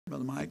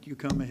Brother Mike, you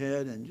come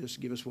ahead and just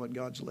give us what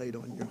God's laid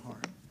on your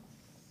heart.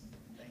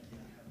 Thank you.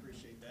 I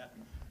appreciate that.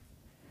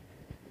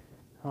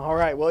 All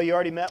right. Well, you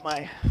already met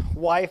my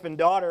wife and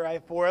daughter. I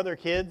have 4 other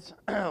kids.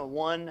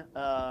 One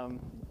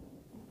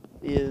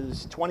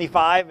is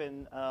 25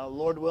 and,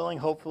 Lord willing,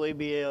 hopefully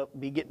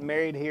be getting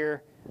married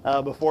here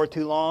before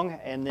too long.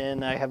 And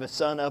then I have a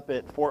son up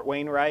at Fort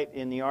Wainwright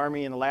in the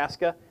Army in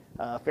Alaska,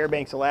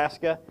 Fairbanks,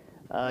 Alaska.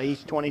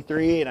 He's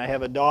 23, and I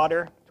have a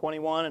daughter,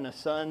 21, and a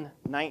son,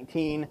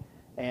 19,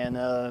 and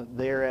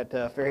they're at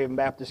Fairhaven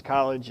Baptist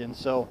College. And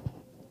so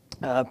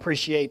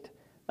appreciate,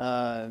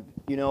 being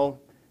able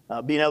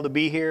to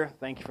be here.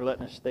 Thank you for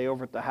letting us stay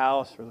over at the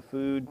house for the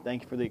food.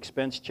 Thank you for the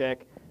expense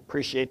check.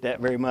 Appreciate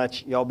that very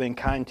much. Y'all been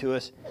kind to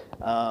us.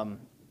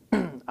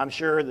 I'm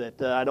sure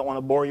that I don't want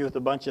to bore you with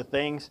a bunch of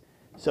things.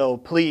 So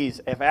please,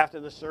 if after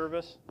the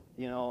service,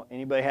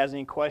 anybody has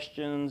any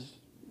questions,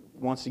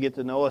 wants to get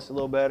to know us a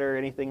little better,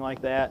 anything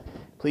like that,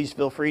 please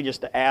feel free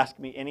just to ask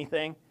me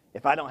anything.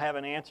 If I don't have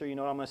an answer, you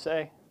know what I'm going to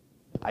say?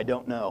 I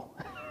don't know.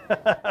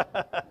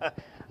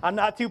 I'm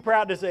not too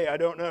proud to say I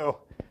don't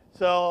know.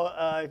 So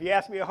if you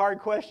ask me a hard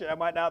question, I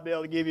might not be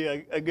able to give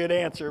you a good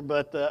answer,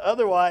 but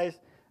otherwise,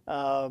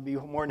 I'll be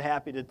more than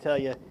happy to tell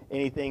you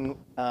anything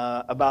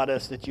about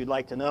us that you'd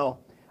like to know.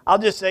 I'll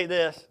just say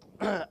this.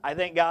 I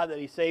thank God that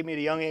He saved me at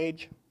a young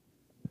age.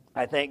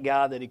 I thank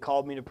God that He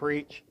called me to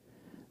preach.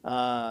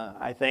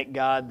 I thank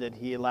God that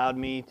He allowed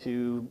me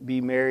to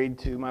be married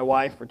to my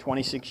wife for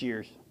 26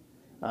 years.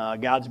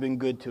 God's been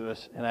good to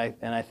us, and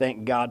I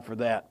thank God for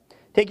that.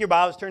 Take your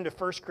Bibles, turn to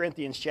 1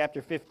 Corinthians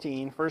chapter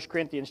 15. 1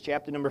 Corinthians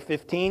chapter number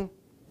 15.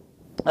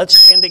 Let's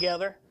stand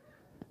together.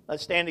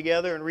 Let's stand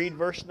together and read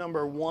verse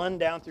number 1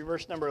 down through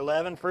verse number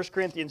 11. 1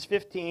 Corinthians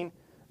 15,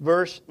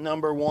 verse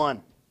number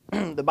 1.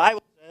 The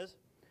Bible says,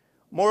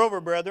 "Moreover,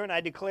 brethren, I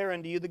declare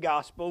unto you the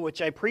gospel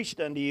which I preached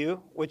unto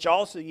you, which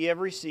also ye have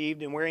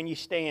received, and wherein ye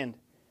stand,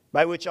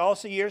 by which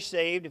also ye are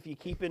saved, if ye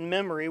keep in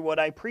memory what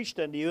I preached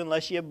unto you,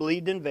 unless ye have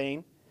believed in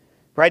vain.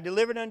 For I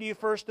delivered unto you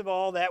first of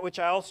all that which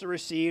I also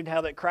received, how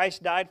that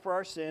Christ died for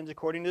our sins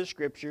according to the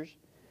Scriptures,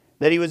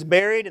 that He was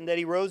buried, and that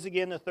He rose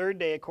again the third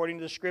day according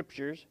to the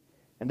Scriptures,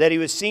 and that He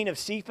was seen of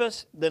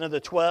Cephas, then of the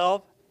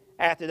 12.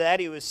 After that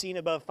He was seen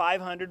above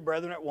 500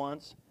 brethren at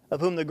once, of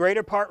whom the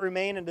greater part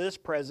remain unto this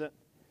present,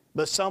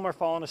 but some are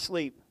fallen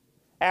asleep.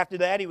 After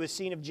that He was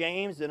seen of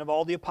James, then of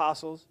all the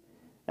apostles,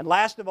 and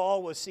last of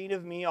all was seen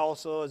of me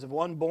also, as of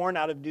one born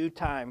out of due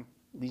time."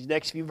 These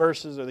next few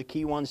verses are the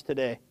key ones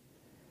today.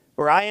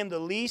 "For I am the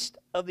least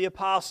of the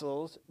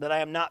apostles, that I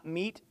am not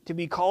meet to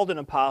be called an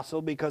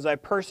apostle, because I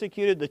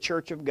persecuted the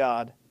church of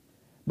God.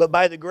 But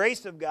by the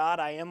grace of God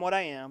I am what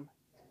I am,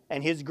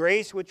 and His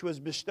grace which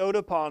was bestowed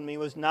upon me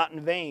was not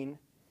in vain.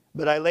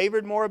 But I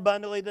labored more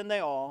abundantly than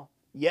they all,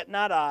 yet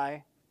not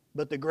I,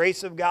 but the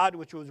grace of God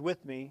which was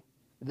with me.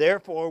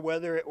 Therefore,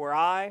 whether it were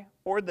I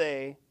or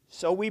they,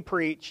 so we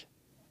preach,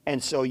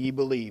 and so ye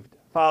believed."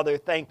 Father,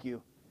 thank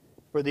you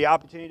for the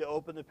opportunity to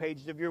open the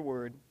pages of your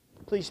word.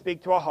 Please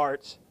speak to our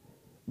hearts.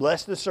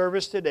 Bless the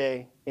service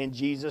today. In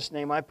Jesus'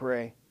 name I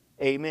pray.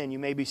 Amen. You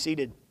may be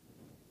seated.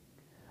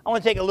 I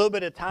want to take a little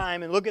bit of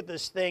time and look at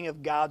this thing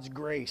of God's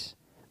grace.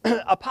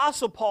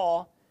 Apostle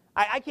Paul,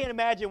 I can't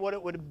imagine what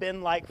it would have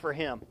been like for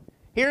him.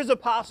 Here's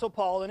Apostle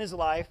Paul in his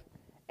life,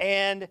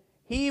 and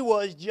he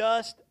was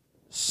just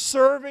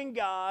serving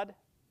God,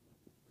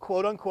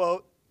 quote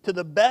unquote, to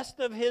the best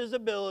of his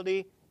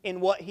ability in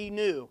what he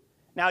knew.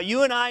 Now,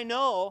 you and I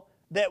know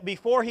that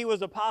before he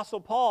was Apostle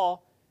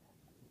Paul,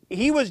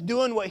 he was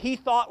doing what he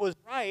thought was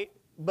right,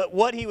 but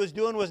what he was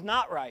doing was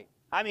not right.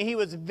 I mean, he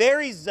was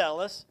very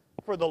zealous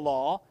for the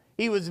law.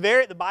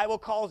 The Bible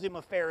calls him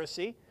a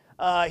Pharisee.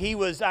 He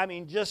was,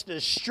 just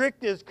as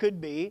strict as could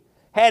be,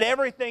 had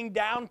everything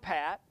down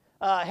pat,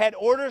 had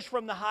orders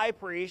from the high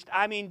priest.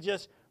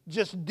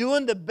 Just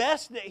doing the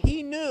best that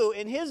he knew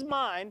in his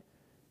mind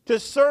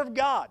to serve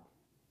God.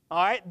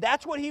 All right,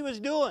 that's what he was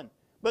doing.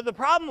 But the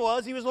problem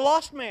was he was a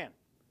lost man.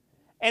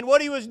 And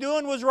what he was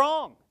doing was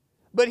wrong.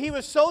 But he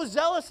was so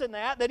zealous in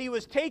that he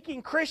was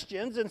taking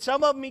Christians, and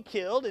some of them he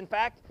killed. In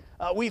fact,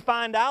 we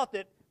find out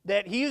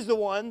that he's the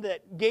one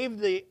that gave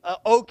the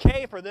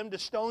okay for them to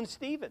stone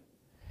Stephen.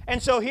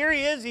 And so here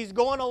he is, he's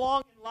going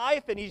along in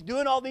life, and he's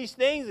doing all these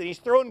things, and he's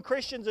throwing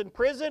Christians in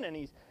prison, and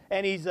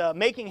he's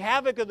making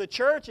havoc of the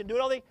church and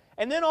doing all these.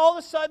 And then all of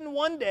a sudden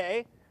one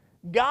day,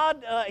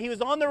 God, he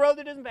was on the road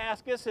to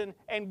Damascus,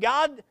 and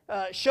God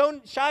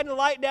shined a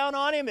light down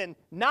on him and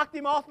knocked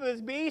him off of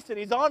his beast, and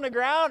he's on the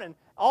ground, and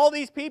all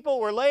these people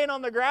were laying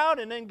on the ground,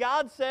 and then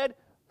God said,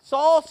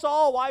 "Saul,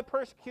 Saul, why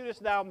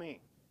persecutest thou me?"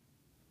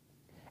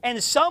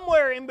 And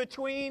somewhere in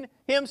between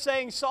him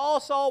saying, "Saul,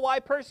 Saul, why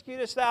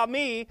persecutest thou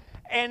me?"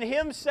 and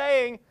him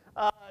saying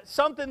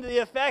something to the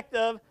effect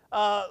of,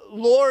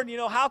 "Lord,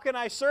 how can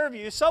I serve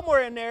you?"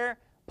 somewhere in there,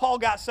 Paul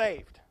got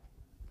saved.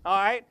 All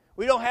right?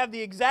 We don't have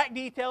the exact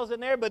details in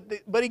there,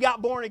 but he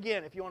got born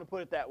again, if you want to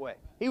put it that way.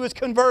 He was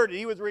converted.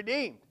 He was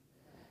redeemed.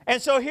 And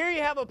so here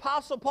you have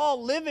Apostle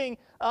Paul living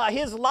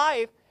his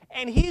life,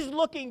 and he's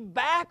looking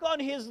back on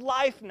his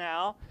life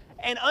now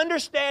and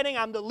understanding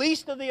I'm the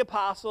least of the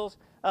apostles.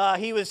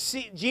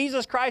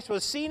 Jesus Christ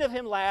was seen of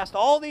him last,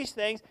 all these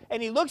things,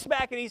 and he looks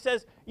back and he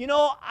says, you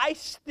know, I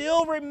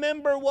still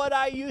remember what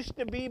I used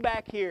to be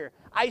back here.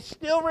 I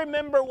still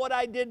remember what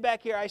I did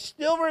back here. I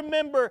still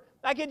remember,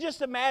 I can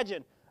just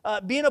imagine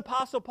being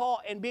Apostle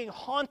Paul and being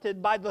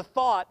haunted by the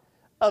thought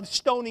of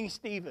stoning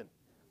Stephen,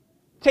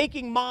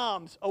 taking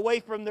moms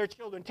away from their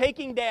children,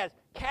 taking dads,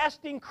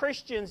 casting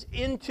Christians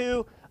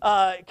into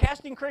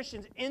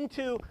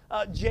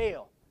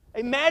jail.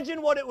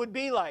 Imagine what it would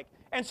be like.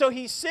 And so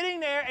he's sitting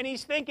there and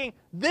he's thinking,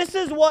 this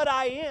is what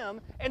I am.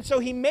 And so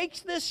he makes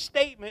this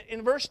statement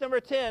in verse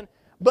number 10,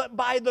 but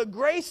by the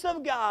grace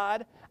of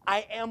God,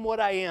 I am what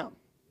I am.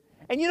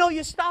 And you know,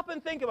 you stop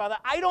and think about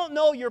that. I don't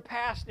know your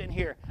past in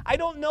here. I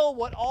don't know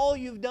what all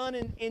you've done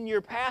in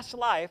your past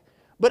life,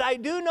 but I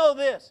do know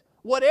this.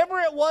 Whatever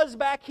it was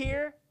back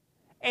here,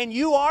 and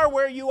you are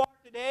where you are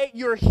today,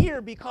 you're here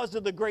because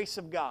of the grace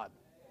of God.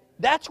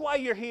 That's why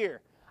you're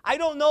here. I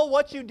don't know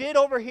what you did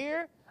over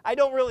here. I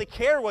don't really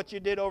care what you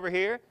did over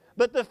here.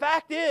 But the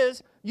fact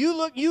is,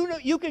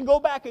 you can go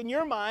back in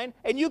your mind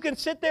and you can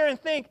sit there and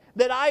think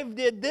that I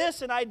did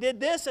this and I did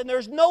this and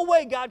there's no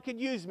way God could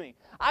use me.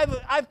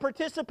 I've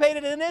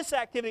participated in this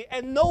activity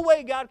and no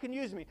way God can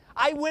use me.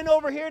 I went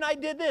over here and I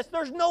did this.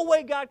 There's no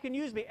way God can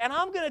use me. And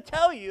I'm going to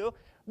tell you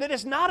that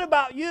it's not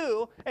about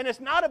you and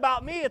it's not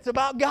about me. It's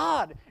about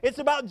God. It's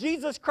about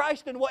Jesus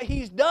Christ and what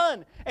He's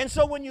done. And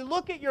so when you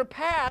look at your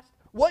past,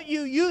 what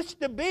you used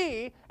to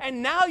be,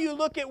 and now you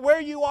look at where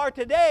you are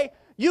today,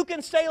 you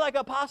can say like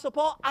Apostle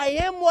Paul, I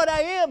am what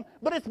I am,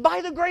 but it's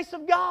by the grace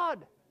of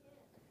God.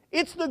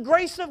 It's the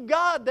grace of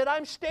God that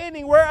I'm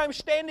standing where I'm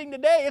standing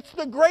today. It's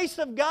the grace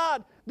of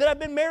God that I've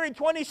been married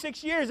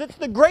 26 years. It's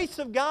the grace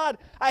of God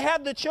I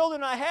have the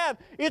children I have.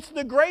 It's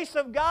the grace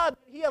of God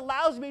that He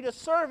allows me to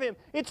serve Him.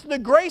 It's the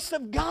grace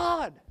of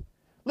God.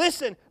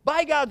 Listen,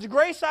 by God's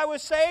grace I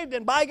was saved,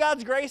 and by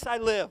God's grace I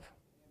live.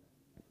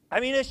 I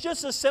mean, it's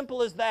just as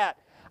simple as that.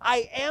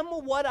 I am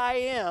what I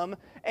am,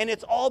 and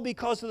it's all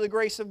because of the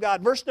grace of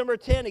God. Verse number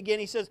 10, again,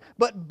 he says,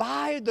 but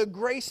by the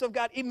grace of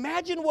God.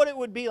 Imagine what it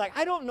would be like.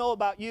 I don't know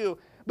about you,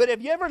 but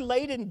have you ever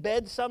laid in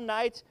bed some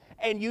nights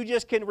and you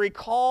just can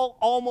recall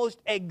almost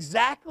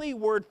exactly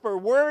word for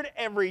word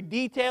every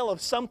detail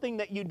of something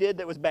that you did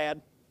that was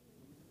bad?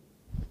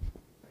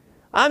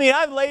 I mean,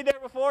 I've laid there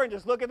before and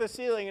just look at the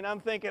ceiling and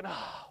I'm thinking,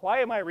 oh, why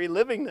am I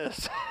reliving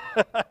this?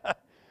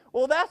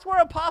 Well, that's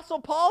where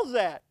Apostle Paul's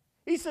at.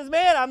 He says,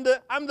 man,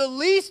 I'm the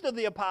least of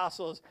the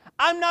apostles.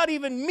 I'm not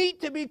even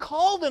meet to be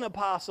called an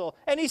apostle.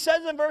 And he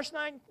says in verse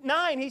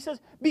 9, he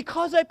says,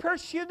 because I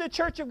persecuted the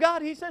church of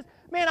God, he says,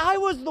 man, I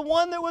was the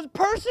one that was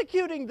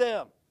persecuting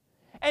them.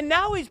 And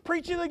now he's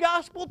preaching the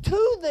gospel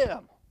to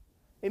them.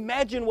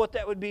 Imagine what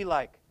that would be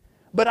like.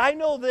 But I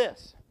know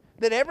this,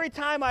 that every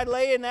time I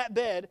lay in that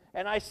bed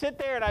and I sit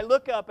there and I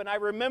look up and I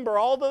remember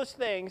all those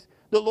things,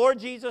 the Lord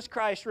Jesus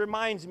Christ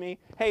reminds me,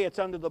 hey, it's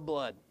under the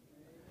blood.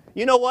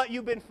 You know what?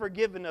 You've been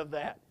forgiven of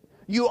that.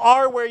 You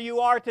are where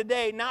you are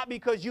today, not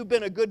because you've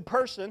been a good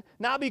person,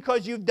 not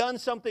because you've done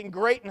something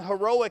great and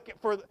heroic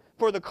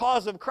for the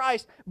cause of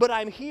Christ, but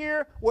I'm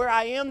here where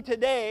I am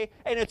today,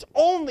 and it's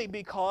only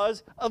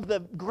because of the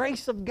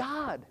grace of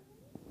God.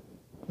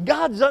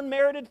 God's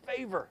unmerited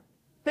favor.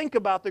 Think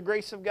about the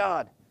grace of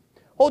God.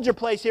 Hold your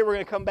place here. We're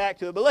going to come back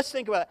to it, but let's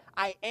think about it.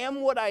 I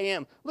am what I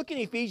am. Look in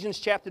Ephesians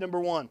chapter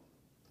number 1.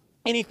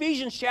 In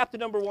Ephesians chapter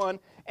number 1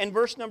 and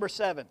verse number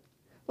 7.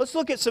 Let's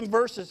look at some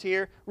verses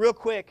here real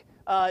quick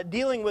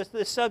dealing with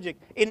this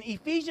subject. In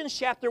Ephesians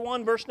chapter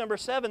 1, verse number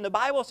 7, the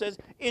Bible says,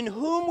 in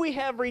whom we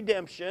have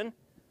redemption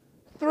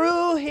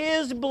through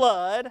His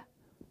blood,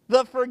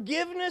 the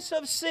forgiveness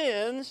of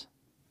sins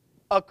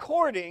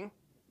according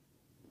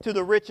to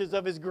the riches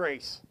of His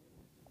grace.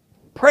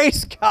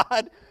 Praise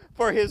God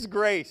for His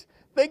grace.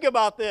 Think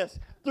about this.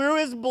 Through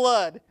His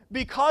blood,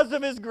 because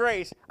of His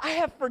grace, I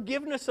have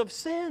forgiveness of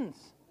sins.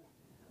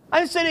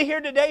 I'm sitting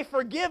here today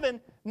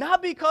forgiven,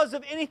 not because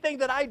of anything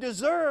that I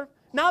deserve,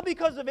 not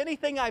because of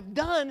anything I've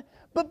done,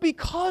 but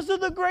because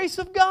of the grace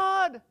of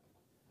God.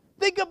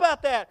 Think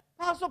about that.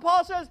 Apostle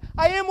Paul says,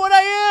 I am what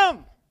I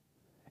am.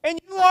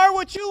 And you are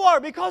what you are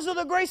because of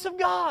the grace of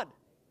God.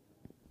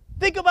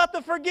 Think about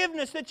the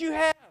forgiveness that you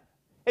have.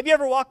 Have you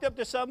ever walked up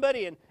to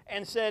somebody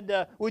and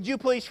said, would you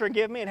please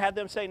forgive me, and had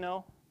them say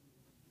no?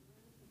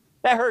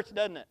 That hurts,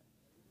 doesn't it?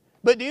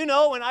 But do you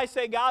know when I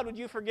say, God, would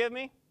you forgive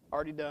me?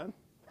 Already done.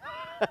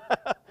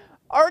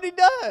 Already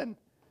done.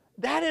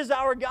 That is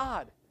our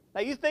God.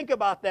 Now you think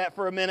about that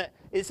for a minute.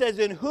 It says,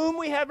 in whom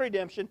we have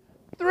redemption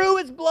through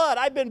His blood.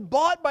 I've been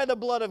bought by the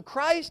blood of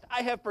Christ.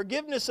 I have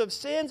forgiveness of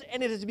sins,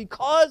 and it is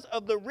because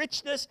of the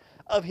richness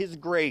of His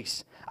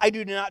grace. I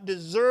do not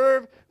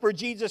deserve for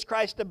Jesus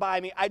Christ to buy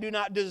me. I do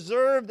not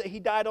deserve that He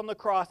died on the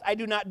cross. I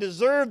do not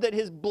deserve that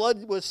His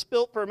blood was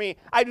spilt for me.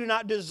 I do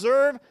not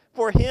deserve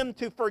for Him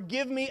to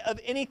forgive me of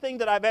anything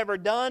that I've ever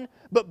done.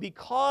 But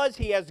because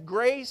He has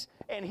grace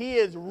and He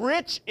is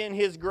rich in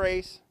His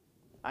grace,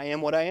 I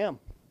am what I am.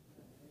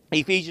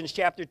 Ephesians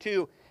chapter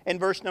 2 and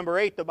verse number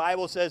 8, the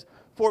Bible says,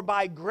 for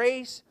by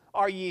grace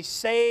are ye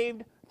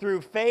saved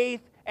through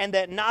faith, and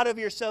that not of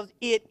yourselves.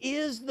 It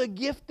is the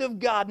gift of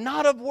God,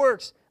 not of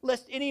works,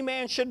 lest any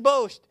man should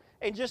boast.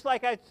 And just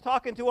like I was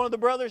talking to one of the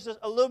brothers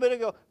a little bit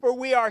ago, for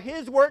we are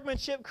His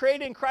workmanship,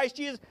 created in Christ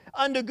Jesus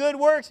unto good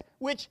works,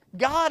 which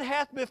God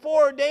hath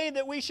before ordained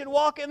that we should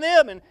walk in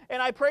them. And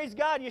I praise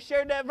God, you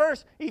shared that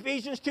verse,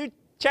 Ephesians 2,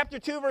 chapter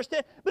 2, verse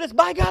 10. But it's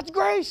by God's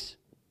grace.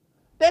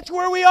 That's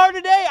where we are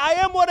today. I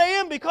am what I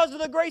am because of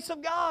the grace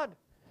of God.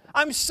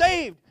 I'm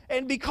saved,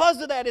 and because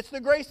of that, it's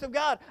the grace of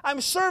God. I'm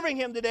serving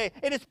Him today,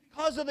 and it's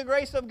because of the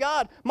grace of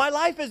God. My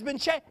life has been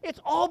changed. It's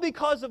all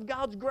because of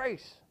God's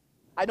grace.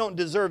 I don't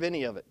deserve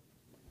any of it.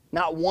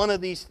 Not one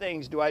of these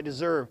things do I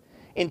deserve.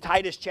 In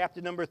Titus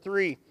chapter number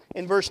 3,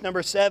 in verse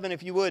number 7,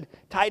 if you would,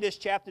 Titus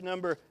chapter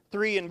number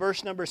 3 and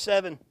verse number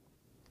 7.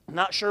 I'm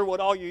not sure what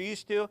all you're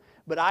used to,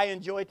 but I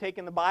enjoy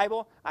taking the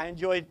Bible. I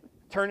enjoy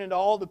turning to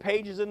all the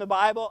pages in the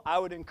Bible. I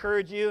would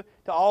encourage you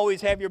to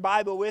always have your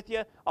Bible with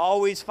you,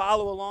 always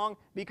follow along,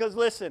 because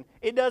listen,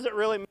 it doesn't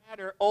really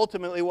matter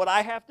ultimately what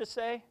I have to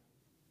say.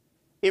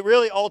 It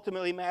really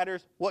ultimately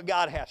matters what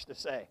God has to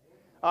say.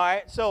 All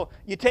right, so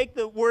you take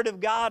the Word of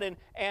God,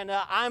 and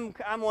I'm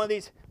one of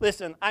these.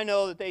 Listen, I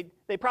know that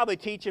they probably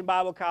teach in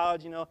Bible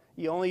college,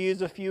 you only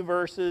use a few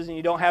verses and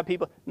you don't have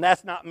people. And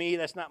that's not me.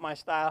 That's not my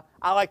style.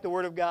 I like the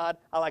Word of God.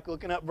 I like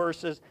looking up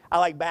verses. I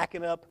like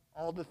backing up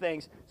all the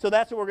things. So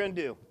that's what we're going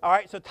to do. All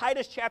right, so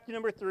Titus chapter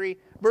number 3,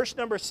 verse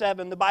number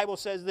 7, the Bible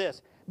says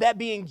this, that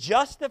being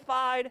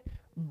justified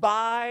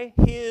by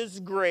His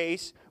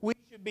grace, we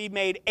should be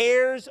made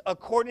heirs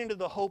according to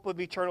the hope of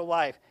eternal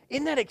life.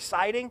 Isn't that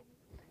exciting?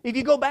 If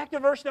you go back to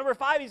verse number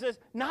 5, he says,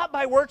 not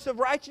by works of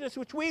righteousness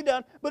which we've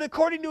done, but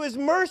according to His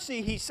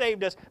mercy He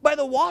saved us, by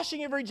the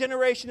washing of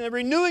regeneration and the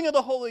renewing of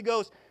the Holy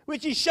Ghost,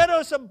 which He shed on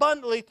us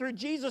abundantly through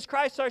Jesus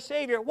Christ our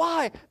Savior.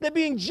 Why? That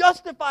being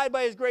justified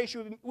by His grace,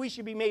 we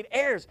should be made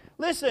heirs.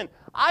 Listen,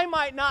 I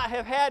might not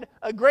have had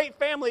a great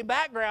family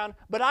background,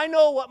 but I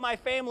know what my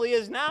family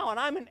is now, and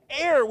I'm an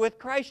heir with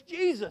Christ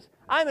Jesus.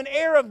 I'm an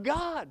heir of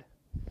God.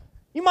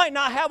 You might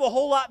not have a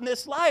whole lot in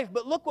this life,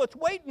 but look what's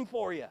waiting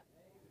for you.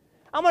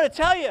 I'm going to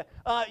tell you,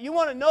 you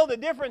want to know the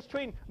difference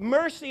between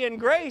mercy and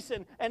grace.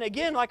 And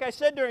again, like I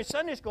said during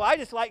Sunday school, I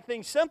just like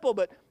things simple.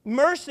 But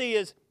mercy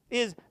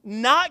is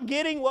not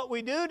getting what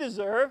we do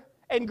deserve.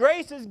 And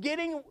grace is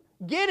getting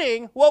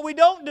what we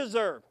don't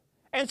deserve.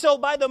 And so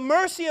by the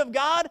mercy of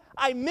God,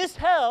 I miss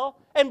hell.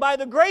 And by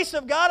the grace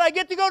of God, I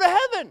get to go to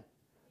heaven.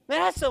 Man,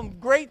 that's some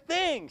great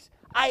things.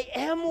 I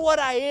am what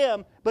I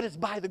am, but it's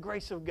by the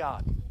grace of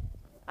God.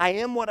 I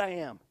am what I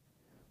am.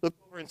 Look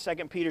over in 2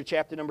 Peter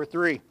chapter number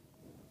 3.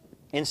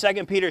 In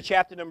 2 Peter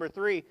chapter number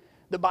 3,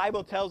 the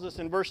Bible tells us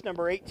in verse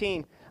number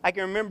 18, I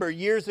can remember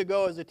years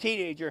ago as a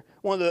teenager,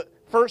 one of the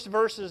first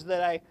verses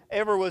that I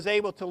ever was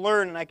able to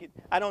learn, and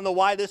I don't know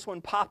why this one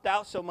popped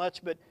out so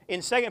much, but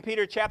in 2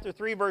 Peter chapter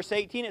 3, verse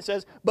 18, it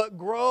says, but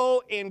grow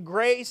in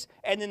grace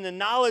and in the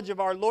knowledge of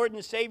our Lord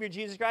and Savior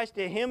Jesus Christ.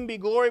 To Him be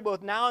glory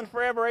both now and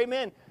forever.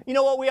 Amen. You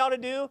know what we ought to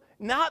do?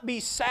 Not be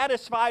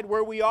satisfied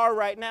where we are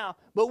right now,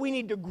 but we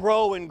need to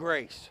grow in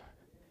grace.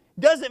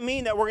 Doesn't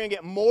mean that we're going to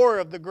get more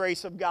of the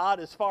grace of God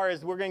as far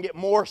as we're going to get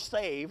more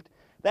saved.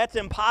 That's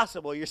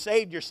impossible. You're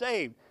saved, you're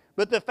saved.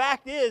 But the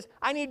fact is,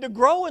 I need to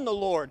grow in the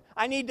Lord.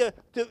 I need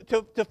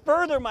to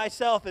further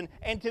myself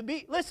and to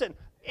be, listen,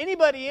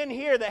 anybody in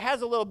here that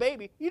has a little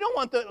baby, you don't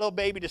want the little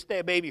baby to stay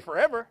a baby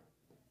forever.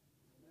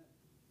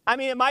 I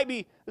mean, it might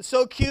be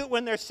so cute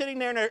when they're sitting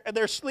there and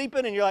they're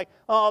sleeping and you're like,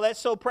 oh, that's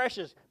so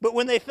precious. But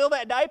when they fill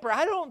that diaper,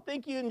 I don't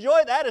think you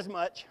enjoy that as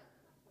much.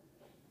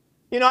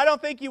 I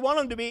don't think you want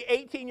them to be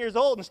 18 years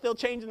old and still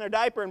changing their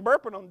diaper and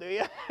burping them, do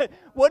you?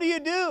 What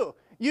do?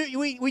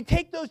 We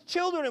take those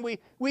children and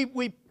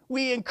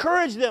we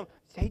encourage them.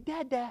 Say,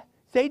 Dad, Dad.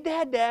 Say,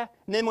 Dad, Dad.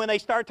 And then when they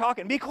start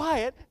talking, be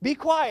quiet, be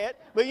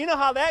quiet. But you know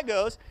how that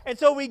goes. And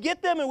so we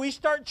get them and we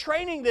start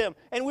training them.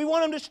 And we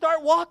want them to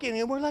start walking.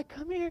 And we're like,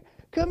 come here.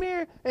 Come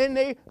here. And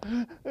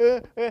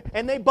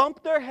they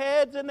bump their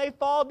heads and they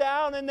fall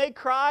down and they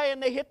cry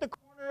and they hit the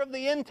corner of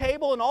the end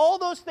table and all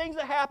those things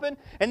that happen.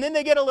 And then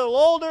they get a little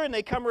older and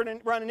they come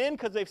running in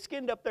because they've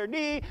skinned up their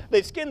knee,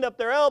 they've skinned up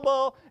their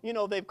elbow,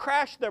 they've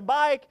crashed their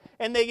bike,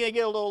 and they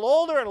get a little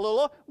older and a little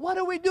older. What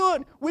are we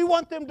doing? We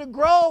want them to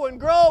grow and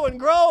grow and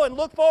grow and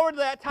look forward to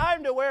that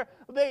time to where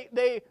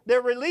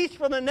they're released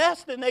from the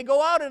nest and they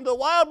go out into the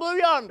wild blue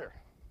yonder.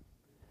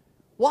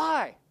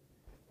 Why?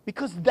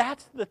 Because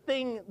that's the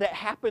thing that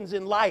happens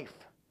in life.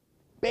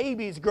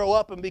 Babies grow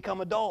up and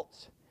become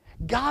adults.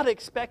 God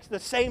expects the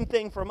same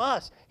thing from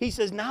us. He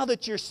says, now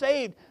that you're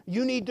saved,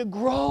 you need to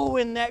grow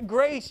in that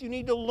grace. You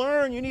need to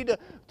learn. You need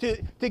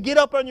to get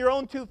up on your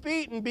own 2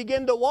 feet and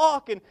begin to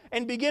walk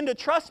and begin to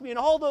trust me and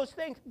all those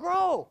things.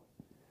 Grow.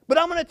 But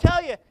I'm going to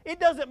tell you, it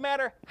doesn't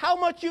matter how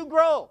much you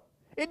grow.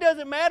 It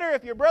doesn't matter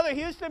if your brother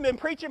Houston been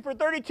preaching for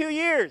 32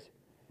 years.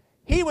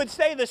 He would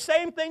say the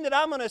same thing that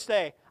I'm going to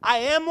say. I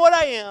am what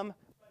I am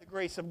by the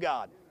grace of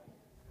God.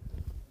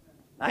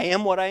 I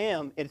am what I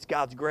am. It's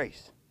God's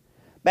grace.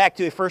 Back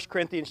to 1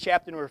 Corinthians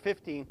chapter number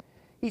 15.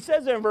 He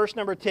says there in verse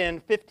number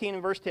 10, 15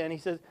 and verse 10, he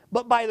says,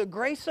 but by the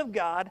grace of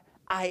God,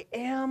 I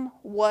am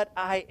what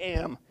I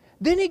am.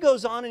 Then he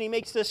goes on and he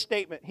makes this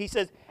statement. He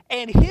says,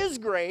 and his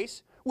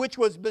grace, which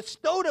was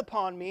bestowed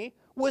upon me,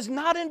 was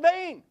not in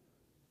vain.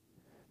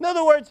 In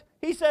other words,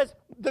 he says,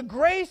 the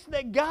grace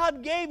that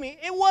God gave me,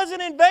 it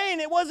wasn't in vain.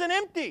 It wasn't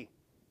empty.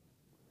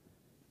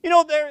 You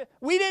know,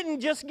 we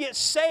didn't just get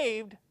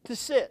saved to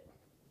sit.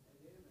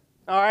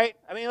 All right?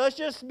 I mean, let's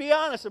just be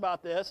honest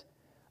about this.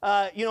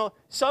 You know,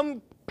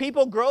 some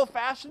people grow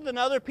faster than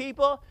other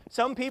people.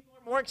 Some people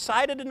are more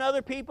excited than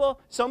other people.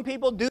 Some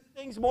people do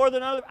things more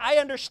than others. I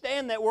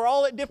understand that we're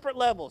all at different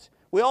levels.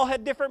 We all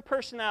have different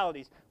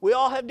personalities. We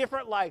all have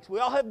different likes. We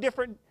all have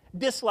different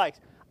dislikes.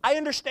 I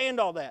understand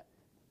all that.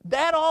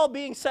 That all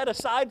being set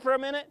aside for a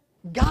minute,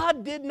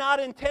 God did not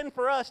intend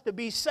for us to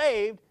be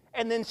saved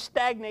and then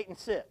stagnate and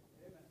sit.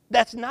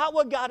 That's not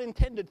what God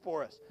intended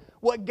for us.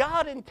 What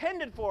God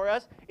intended for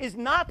us is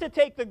not to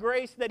take the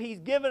grace that He's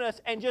given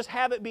us and just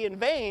have it be in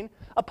vain.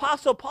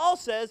 Apostle Paul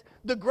says,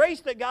 the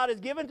grace that God has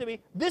given to me,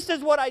 this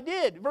is what I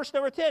did. Verse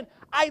number 10,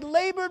 I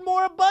labored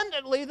more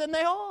abundantly than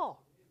they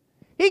all.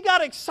 He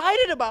got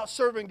excited about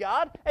serving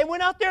God and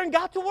went out there and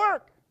got to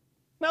work.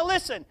 Now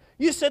listen,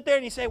 you sit there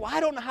and you say, well, I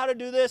don't know how to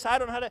do this. I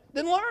don't know how to.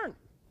 Then learn.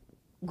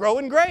 Grow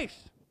in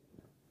grace.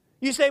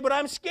 You say, but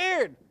I'm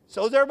scared.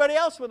 So is everybody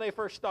else when they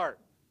first start.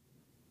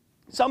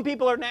 Some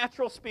people are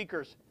natural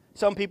speakers.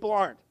 Some people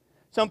aren't.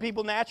 Some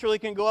people naturally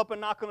can go up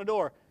and knock on a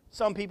door.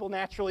 Some people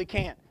naturally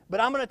can't. But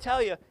I'm going to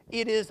tell you,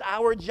 it is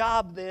our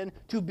job then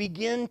to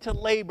begin to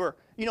labor.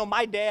 You know,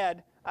 my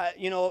dad,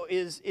 you know,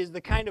 is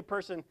the kind of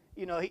person,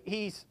 you know,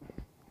 he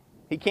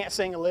can't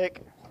sing a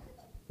lick.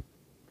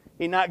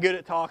 He's not good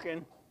at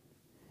talking.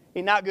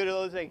 He's not good at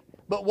those things.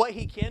 But what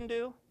he can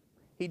do,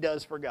 he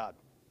does for God.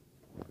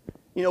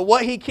 You know,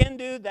 what he can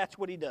do, that's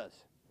what he does.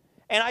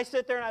 And I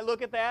sit there and I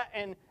look at that,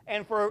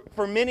 and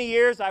for many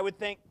years I would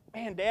think,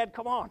 man, Dad,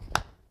 come on.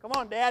 Come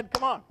on, Dad,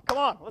 come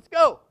on, let's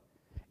go.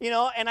 You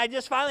know, and I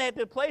just finally had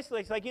to the place where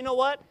it's like, you know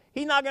what?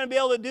 He's not going to be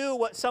able to do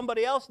what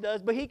somebody else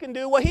does, but he can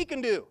do what he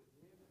can do.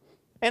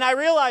 And I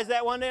realized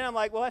that one day, and I'm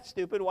like, well, that's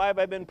stupid. Why have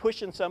I been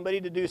pushing somebody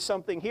to do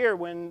something here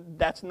when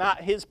that's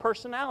not his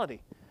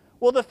personality?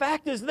 Well, the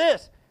fact is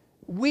this.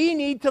 We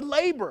need to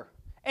labor.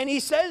 And he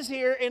says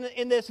here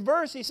in this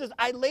verse, he says,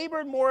 I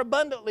labored more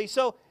abundantly.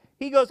 So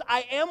he goes,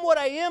 I am what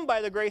I am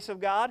by the grace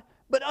of God.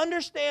 But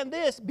understand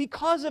this,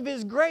 because of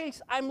His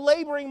grace, I'm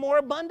laboring more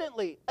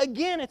abundantly.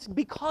 Again, it's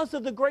because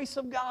of the grace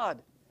of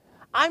God.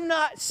 I'm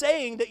not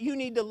saying that you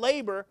need to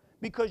labor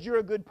because you're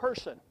a good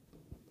person.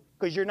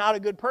 Because you're not a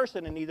good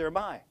person, and neither am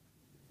I.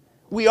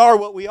 We are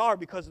what we are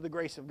because of the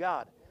grace of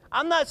God.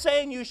 I'm not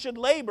saying you should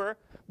labor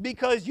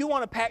because you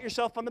want to pat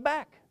yourself on the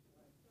back.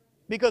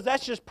 Because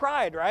that's just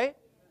pride, right?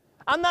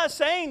 I'm not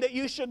saying that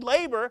you should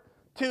labor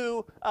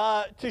to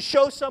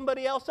show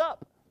somebody else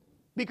up.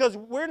 Because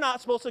we're not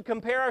supposed to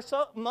compare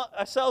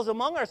ourselves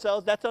among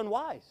ourselves. That's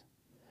unwise.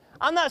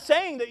 I'm not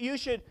saying that you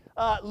should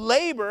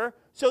labor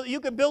so that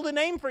you can build a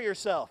name for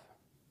yourself.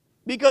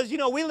 Because, you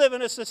know, we live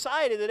in a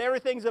society that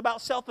everything's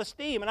about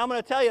self-esteem. And I'm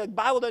going to tell you, the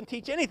Bible doesn't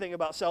teach anything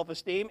about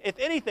self-esteem. If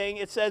anything,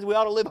 it says we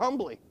ought to live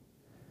humbly.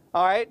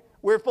 All right?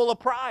 We're full of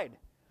pride.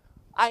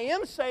 I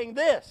am saying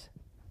this.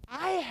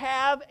 I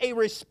have a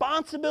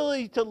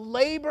responsibility to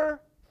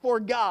labor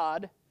for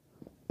God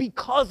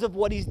because of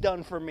what He's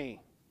done for me.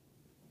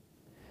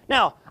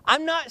 Now,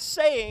 I'm not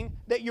saying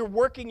that you're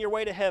working your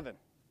way to heaven.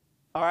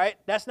 All right?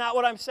 That's not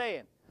what I'm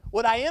saying.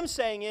 What I am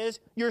saying is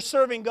you're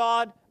serving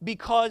God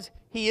because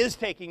He is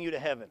taking you to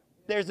heaven.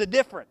 There's a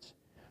difference.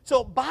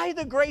 So by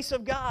the grace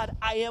of God,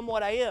 I am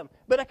what I am.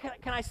 But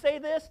can I say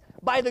this?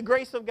 By the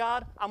grace of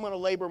God, I'm going to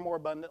labor more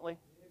abundantly.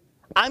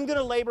 I'm going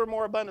to labor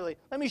more abundantly.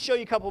 Let me show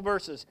you a couple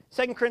verses.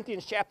 2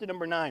 Corinthians chapter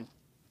number 9.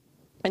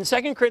 In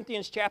 2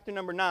 Corinthians chapter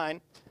number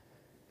 9,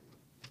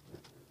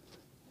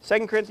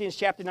 2 Corinthians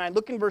chapter 9,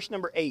 look in verse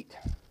number 8.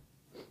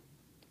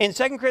 In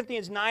 2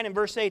 Corinthians 9 and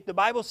verse 8, the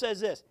Bible says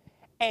this,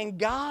 and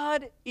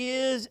God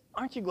is,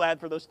 aren't you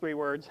glad for those three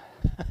words?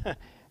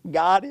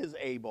 God is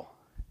able.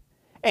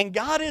 And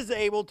God is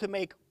able to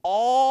make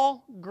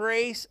all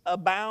grace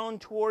abound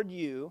toward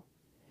you,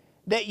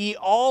 that ye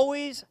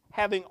always,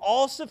 having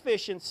all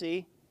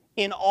sufficiency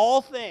in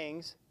all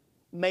things,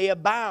 may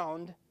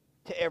abound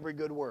to every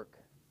good work.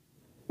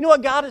 You know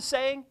what God is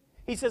saying?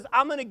 He says,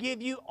 I'm going to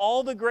give you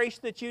all the grace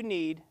that you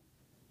need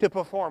to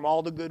perform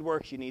all the good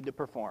works you need to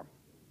perform.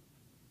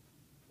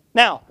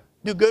 Now,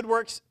 do good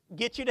works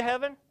get you to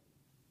heaven?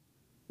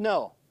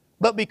 No.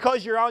 But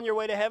because you're on your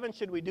way to heaven,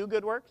 should we do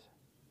good works?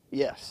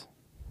 Yes.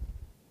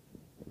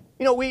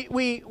 You know,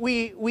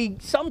 we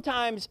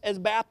sometimes as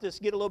Baptists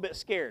get a little bit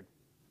scared.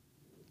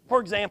 For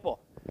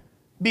example,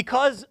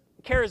 because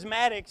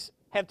charismatics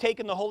have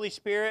taken the Holy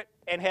Spirit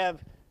and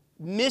have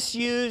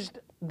misused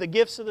the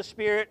gifts of the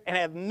Spirit and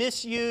have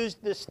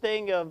misused this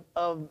thing of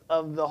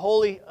the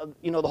Holy,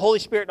 the Holy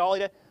Spirit and all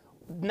that.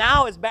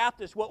 Now as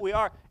Baptists, what we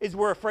are is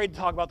we're afraid to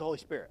talk about the Holy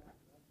Spirit.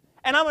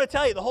 And I'm going to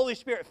tell you, the Holy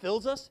Spirit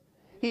fills us.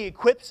 He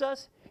equips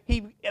us.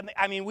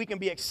 we can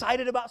be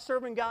excited about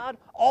serving God.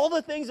 All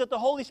the things that the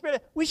Holy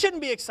Spirit, we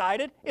shouldn't be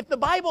excited. If the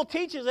Bible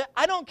teaches it,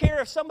 I don't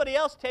care if somebody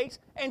else takes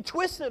and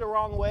twists it the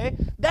wrong way.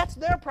 That's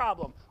their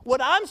problem.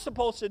 What I'm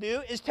supposed to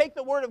do is take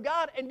the Word of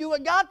God and do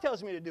what God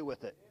tells me to do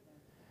with it.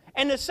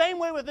 And the same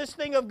way with this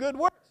thing of good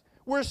works.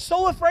 We're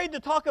so afraid to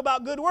talk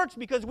about good works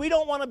because we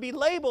don't want to be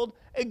labeled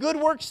a good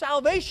work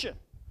salvation.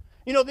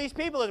 You know, these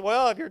people say,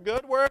 well, if your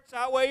good works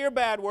outweigh your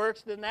bad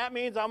works, then that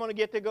means I'm going to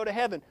get to go to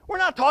heaven. We're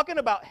not talking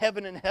about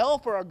heaven and hell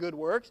for our good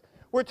works.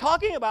 We're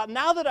talking about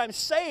now that I'm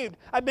saved,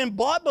 I've been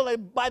bought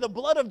by the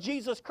blood of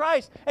Jesus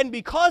Christ, and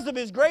because of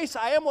His grace,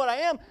 I am what I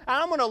am, and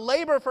I'm going to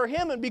labor for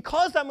Him, and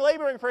because I'm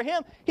laboring for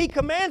Him, He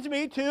commands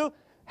me to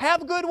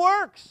have good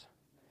works.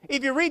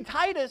 If you read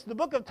Titus, the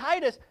book of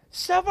Titus,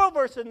 several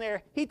verses in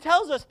there, he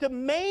tells us to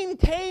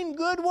maintain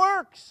good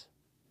works.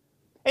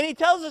 And he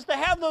tells us to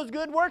have those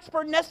good works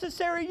for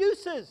necessary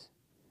uses.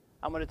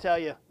 I'm going to tell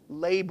you,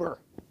 labor.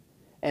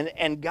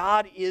 And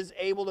God is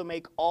able to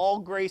make all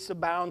grace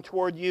abound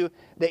toward you,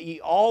 that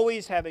ye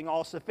always, having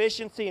all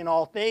sufficiency in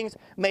all things,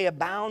 may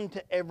abound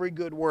to every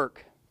good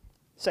work.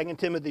 2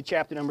 Timothy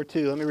chapter number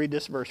 2. Let me read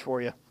this verse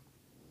for you.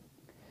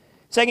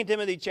 2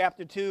 Timothy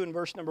chapter 2 and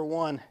verse number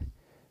 1.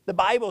 The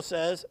Bible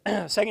says,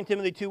 2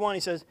 Timothy 2:1, he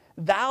says,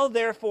 thou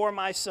therefore,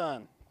 my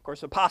son. Of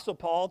course, Apostle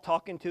Paul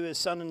talking to his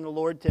son in the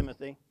Lord,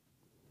 Timothy.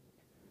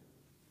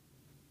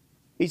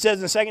 He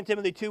says in 2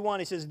 Timothy 2:1,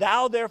 he says,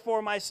 thou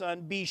therefore, my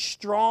son, be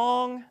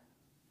strong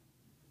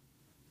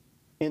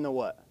in the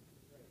what?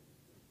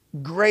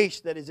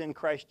 Grace that is in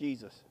Christ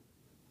Jesus.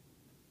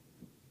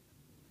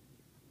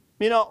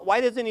 You know,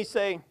 why doesn't he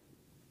say,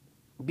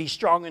 be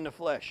strong in the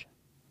flesh?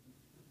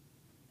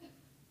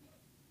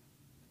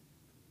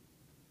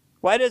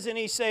 Why doesn't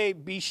he say,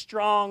 be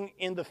strong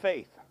in the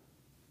faith?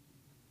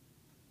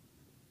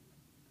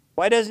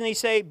 Why doesn't he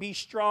say, be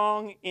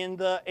strong in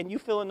the, and you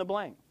fill in the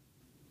blank?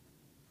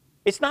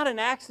 It's not an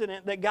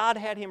accident that God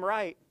had him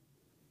write,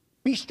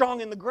 be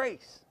strong in the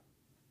grace.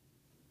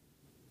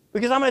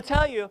 Because I'm going to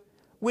tell you,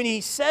 when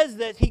he says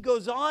that, he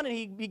goes on and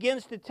he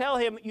begins to tell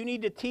him, you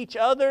need to teach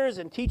others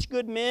and teach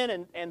good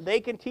men, and they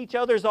can teach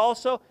others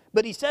also.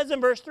 But he says in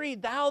verse 3,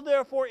 thou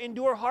therefore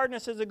endure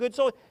hardness as a good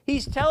soldier.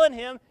 He's telling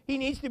him he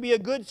needs to be a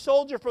good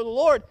soldier for the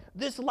Lord.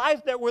 This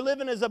life that we're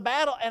living is a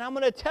battle, and I'm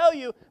going to tell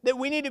you that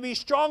we need to be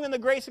strong in the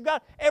grace of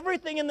God.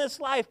 Everything in this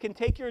life can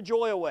take your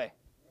joy away.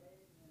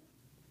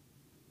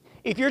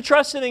 If you're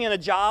trusting in a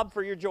job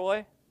for your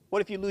joy,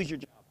 what if you lose your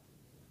job?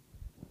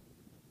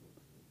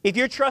 If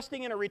you're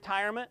trusting in a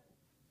retirement,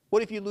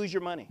 what if you lose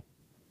your money?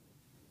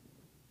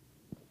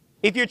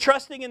 If you're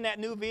trusting in that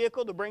new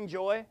vehicle to bring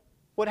joy,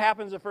 what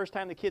happens the first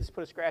time the kids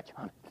put a scratch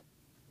on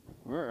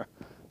it?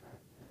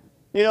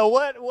 You know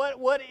what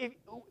if,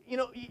 you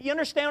know, you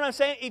understand what I'm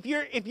saying?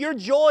 If your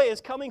joy is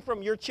coming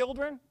from your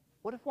children,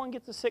 what if one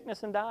gets a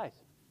sickness and dies?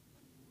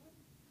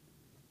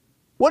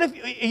 What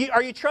if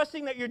are you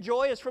trusting that your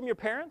joy is from your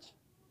parents?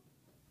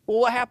 Well,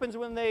 what happens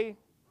when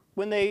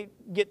they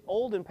get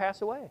old and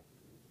pass away?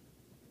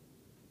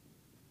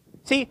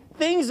 See,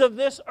 things of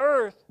this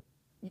earth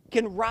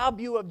can rob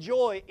you of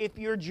joy if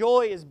your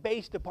joy is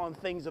based upon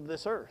things of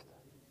this earth.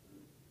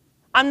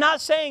 I'm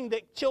not saying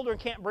that children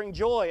can't bring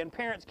joy and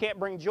parents can't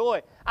bring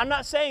joy. I'm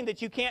not saying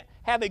that you can't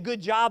have a good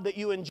job that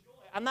you enjoy.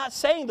 I'm not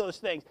saying those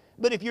things.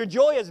 But if your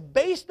joy is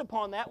based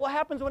upon that, what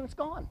happens when it's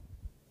gone?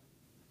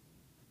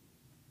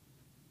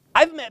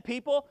 I've met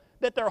people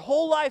that their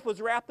whole life was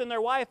wrapped in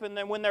their wife, and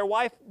then when their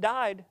wife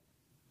died,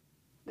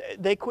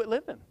 they quit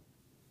living.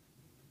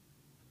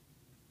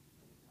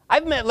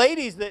 I've met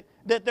ladies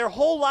that their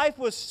whole life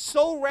was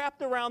so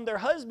wrapped around their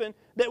husband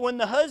that when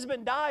the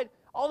husband died,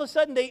 all of a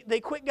sudden they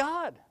quit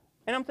God.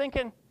 And I'm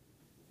thinking,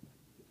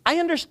 I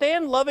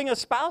understand loving a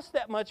spouse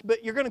that much,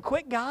 but you're going to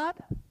quit God?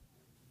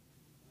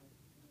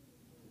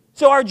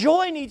 So our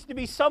joy needs to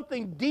be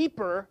something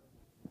deeper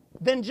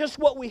than just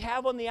what we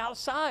have on the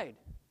outside.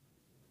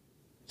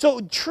 So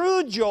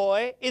true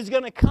joy is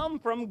going to come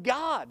from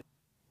God.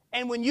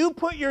 And when you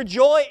put your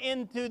joy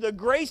into the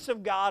grace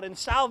of God and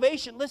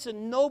salvation,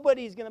 listen,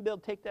 nobody's going to be able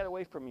to take that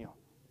away from you.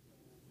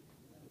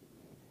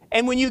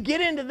 And when you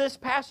get into this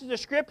passage of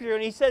Scripture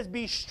and he says,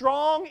 be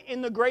strong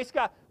in the grace of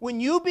God, when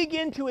you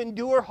begin to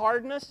endure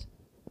hardness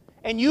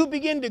and you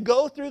begin to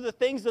go through the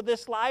things of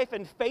this life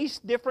and face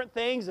different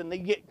things, and they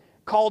get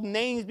called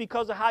names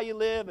because of how you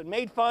live and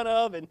made fun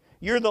of, and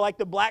you're like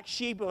the black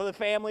sheep of the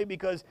family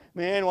because,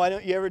 man, why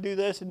don't you ever do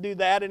this and do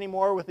that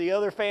anymore with the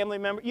other family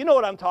member? You know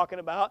what I'm talking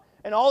about.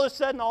 And all of a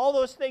sudden, all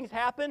those things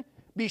happen.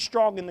 Be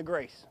strong in the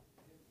grace.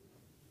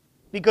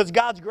 Because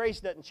God's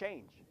grace doesn't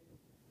change.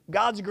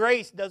 God's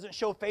grace doesn't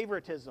show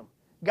favoritism.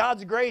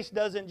 God's grace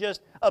doesn't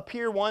just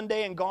appear one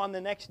day and gone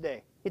the next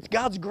day. It's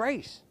God's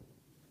grace.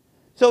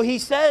 So he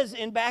says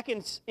back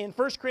in 1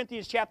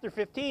 Corinthians chapter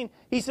 15,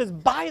 he says,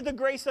 by the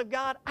grace of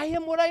God, I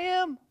am what I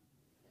am.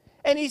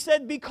 And he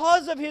said,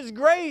 because of his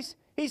grace,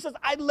 he says,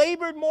 I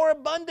labored more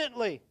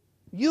abundantly.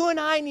 You and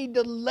I need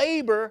to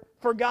labor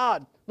for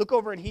God. Look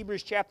over in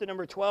Hebrews chapter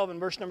number 12 and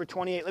verse number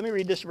 28. Let me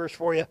read this verse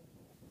for you.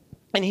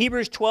 In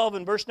Hebrews 12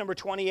 and verse number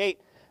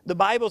 28, The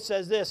Bible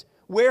says this,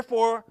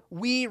 wherefore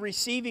we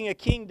receiving a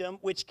kingdom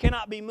which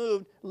cannot be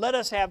moved, let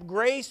us have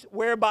grace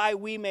whereby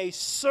we may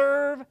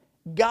serve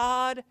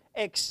God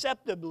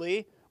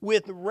acceptably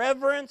with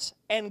reverence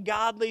and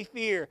godly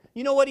fear.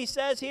 You know what he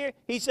says here?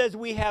 He says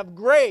we have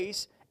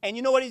grace, and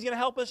you know what he's going to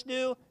help us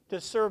do?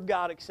 To serve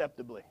God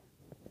acceptably.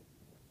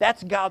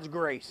 That's God's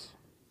grace.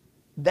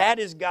 That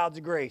is God's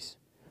grace.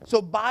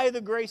 So by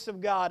the grace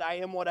of God, I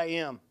am what I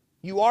am.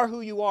 You are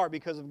who you are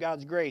because of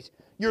God's grace.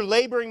 You're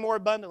laboring more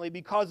abundantly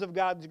because of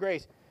God's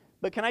grace.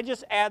 But can I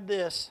just add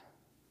this?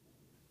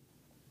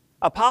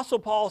 Apostle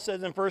Paul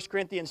says in 1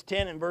 Corinthians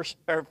 10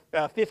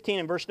 and 15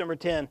 and verse number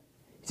 10,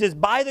 he says,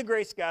 by the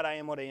grace of God I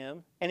am what I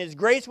am, and his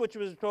grace which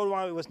was bestowed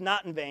on me was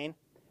not in vain,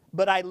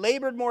 but I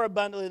labored more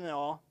abundantly than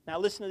all. Now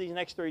listen to these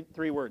next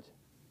three words.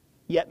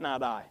 Yet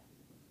not I.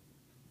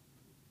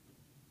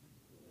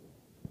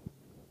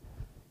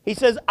 He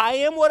says, I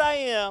am what I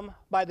am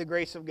by the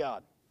grace of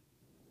God.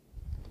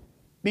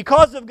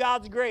 Because of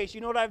God's grace, you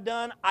know what I've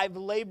done? I've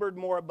labored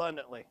more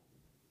abundantly.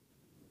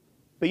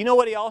 But you know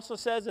what he also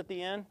says at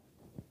the end?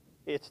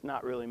 It's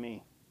not really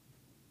me.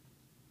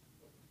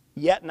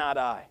 Yet not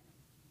I.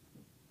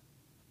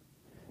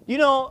 You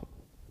know,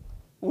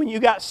 when you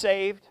got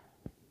saved,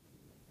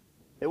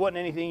 there wasn't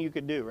anything you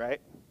could do,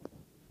 right?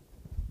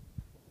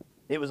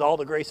 It was all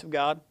the grace of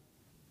God.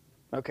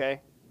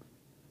 Okay?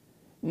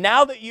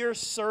 Now that you're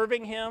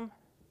serving him,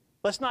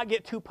 let's not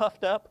get too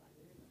puffed up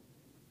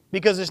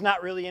because it's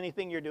not really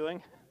anything you're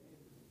doing.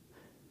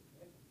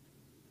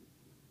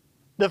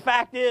 The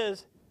fact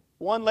is,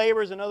 one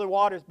labors, another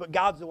waters, but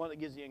God's the one that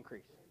gives the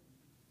increase.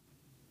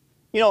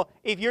 You know,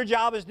 if your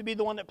job is to be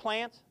the one that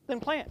plants, then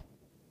plant.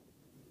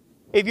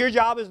 If your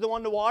job is the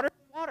one to water,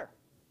 water.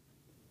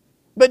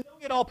 But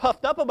don't get all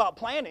puffed up about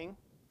planting.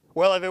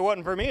 Well, if it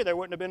wasn't for me, there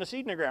wouldn't have been a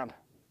seed in the ground.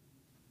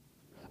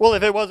 Well,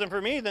 if it wasn't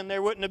for me, then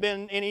there wouldn't have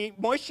been any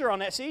moisture on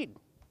that seed.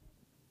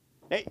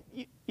 Hey,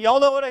 y'all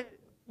know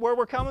where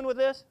we're coming with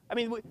this? I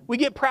mean, we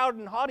get proud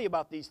and haughty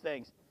about these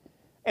things.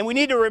 And we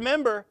need to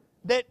remember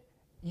that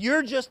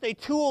you're just a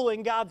tool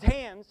in God's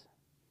hands,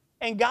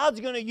 and God's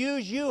going to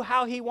use you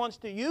how he wants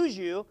to use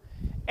you.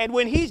 And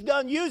when he's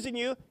done using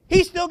you,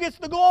 he still gets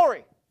the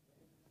glory.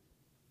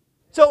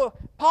 So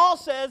Paul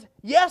says,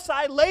 yes,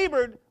 I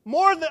labored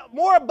more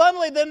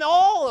abundantly than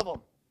all of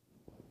them.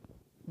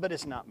 But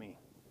it's not me.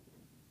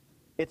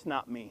 It's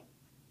not me.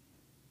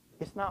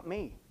 It's not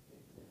me.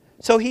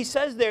 So he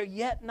says there,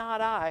 yet not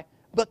I,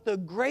 but the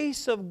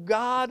grace of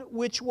God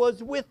which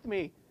was with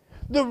me.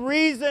 The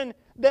reason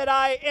that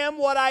I am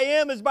what I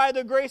am is by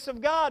the grace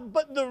of God,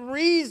 but the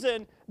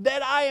reason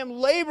that I am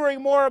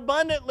laboring more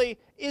abundantly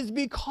is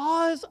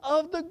because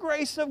of the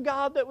grace of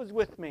God that was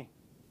with me.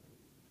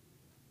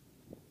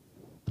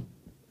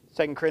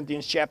 2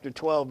 Corinthians chapter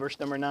 12, verse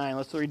number 9.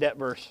 Let's read that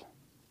verse.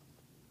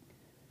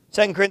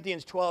 2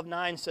 Corinthians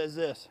 12:9 says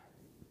this.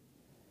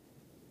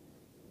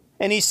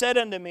 And he said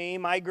unto me,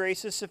 my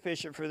grace is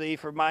sufficient for thee,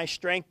 for my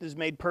strength is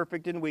made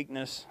perfect in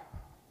weakness.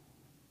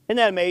 Isn't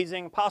that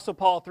amazing? Apostle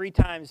Paul 3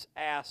 times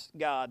asked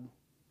God,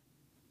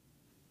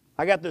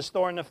 I got this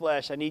thorn in the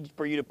flesh. I need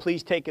for you to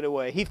please take it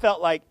away. He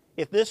felt like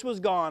if this was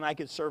gone, I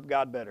could serve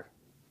God better.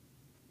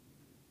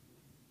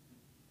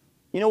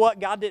 You know what?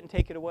 God didn't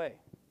take it away.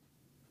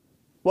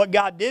 What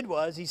God did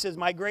was, he says,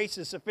 my grace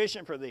is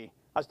sufficient for thee.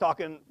 I was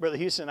talking to Brother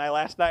Houston and I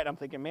last night. I'm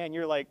thinking, man,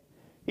 you're like,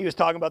 he was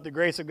talking about the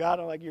grace of God.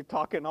 I'm like, you're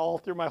talking all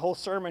through my whole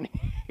sermon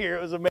here.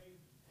 It was amazing.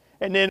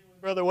 And then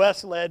Brother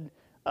West led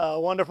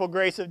Wonderful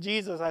Grace of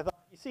Jesus. I thought,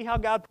 you see how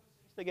God puts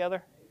things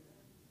together?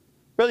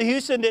 Brother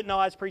Houston didn't know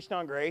I was preaching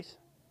on grace.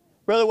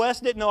 Brother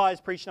West didn't know I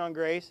was preaching on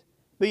grace.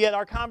 But yet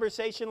our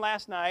conversation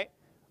last night,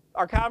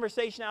 our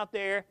conversation out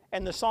there,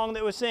 and the song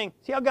that was sing.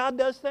 See how God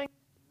does things?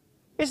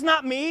 It's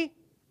not me.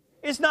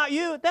 It's not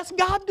you. That's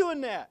God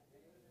doing that.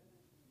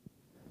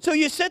 So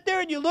you sit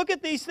there and you look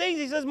at these things.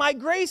 He says, my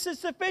grace is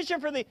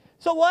sufficient for thee.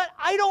 So what?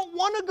 I don't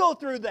want to go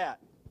through that.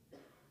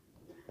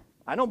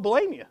 I don't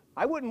blame you.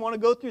 I wouldn't want to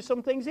go through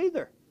some things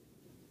either.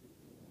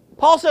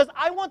 Paul says,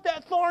 I want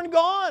that thorn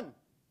gone.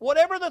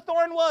 Whatever the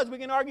thorn was, we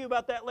can argue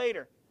about that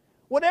later.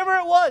 Whatever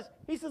it was,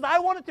 he says, I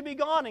want it to be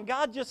gone. And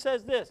God just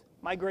says this,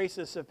 my grace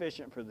is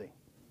sufficient for thee.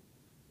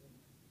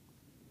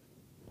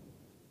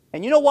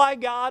 And you know why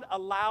God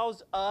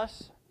allows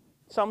us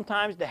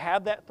sometimes to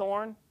have that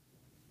thorn?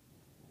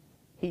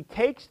 He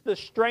takes the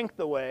strength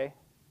away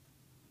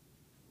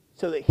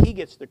so that he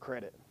gets the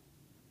credit.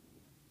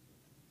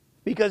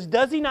 Because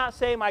does he not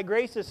say, my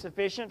grace is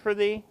sufficient for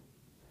thee?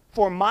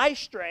 For my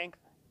strength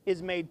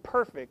is made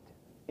perfect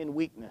in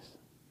weakness.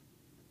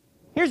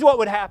 Here's what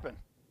would happen.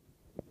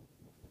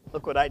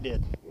 Look what I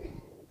did.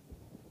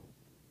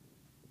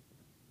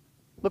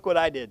 Look what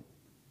I did.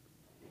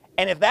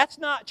 And if that's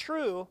not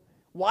true,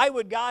 why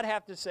would God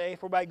have to say,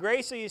 for by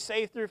grace are you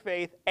saved through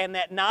faith, and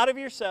that not of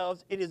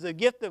yourselves, it is a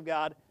gift of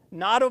God,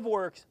 not of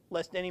works,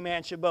 lest any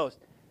man should boast.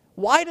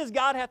 Why does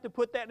God have to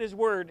put that in his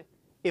word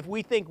if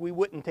we think we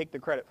wouldn't take the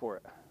credit for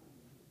it?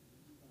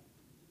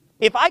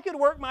 If I could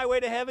work my way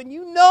to heaven,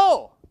 you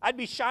know I'd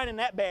be shining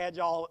that badge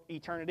all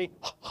eternity.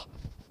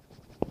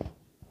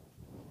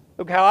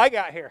 Look how I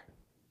got here.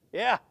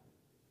 Yeah,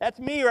 that's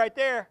me right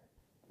there.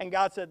 And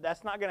God said,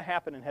 that's not going to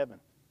happen in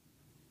heaven.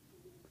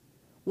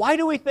 Why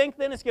do we think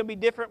then it's going to be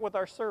different with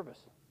our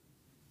service?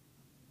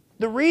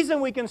 The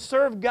reason we can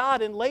serve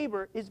God in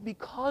labor is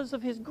because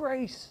of His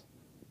grace.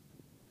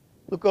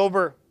 Look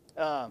over,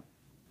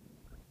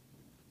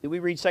 did we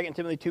read 2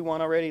 Timothy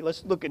 2:1 already?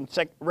 Let's look in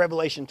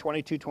Revelation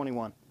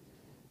 22:21.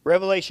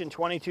 Revelation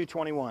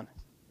 22:21.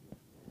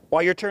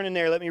 While you're turning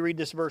there, let me read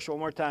this verse one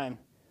more time.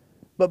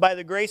 But by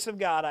the grace of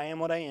God I am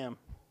what I am,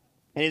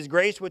 and His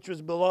grace which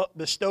was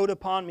bestowed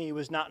upon me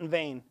was not in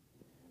vain.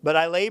 But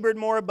I labored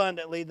more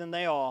abundantly than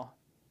they all,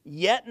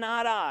 yet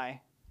not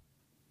I,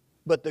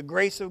 but the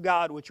grace of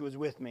God which was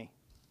with me.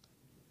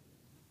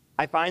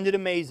 I find it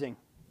amazing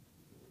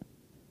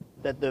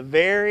that the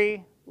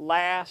very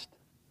last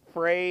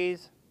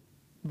phrase,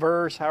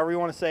 verse, however you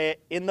want to say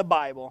it, in the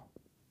Bible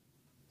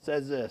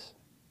says this: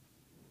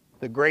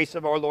 the grace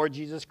of our Lord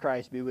Jesus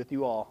Christ be with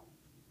you all.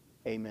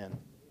 Amen.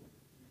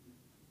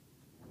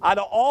 Out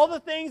of all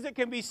the things that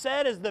can be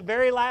said as the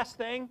very last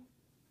thing,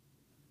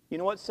 you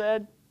know what's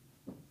said?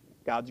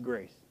 God's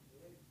grace.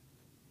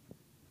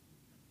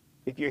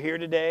 If you're here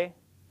today,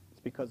 it's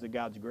because of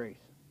God's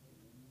grace.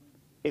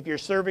 If you're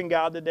serving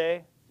God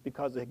today, it's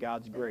because of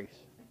God's grace.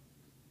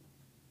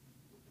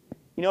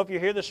 You know, if you're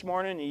here this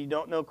morning and you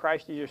don't know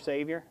Christ as your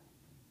Savior,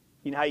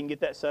 you know how you can get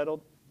that settled?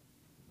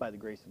 By the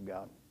grace of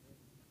God.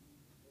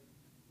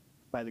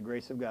 By the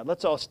grace of God.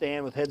 Let's all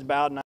stand with heads bowed and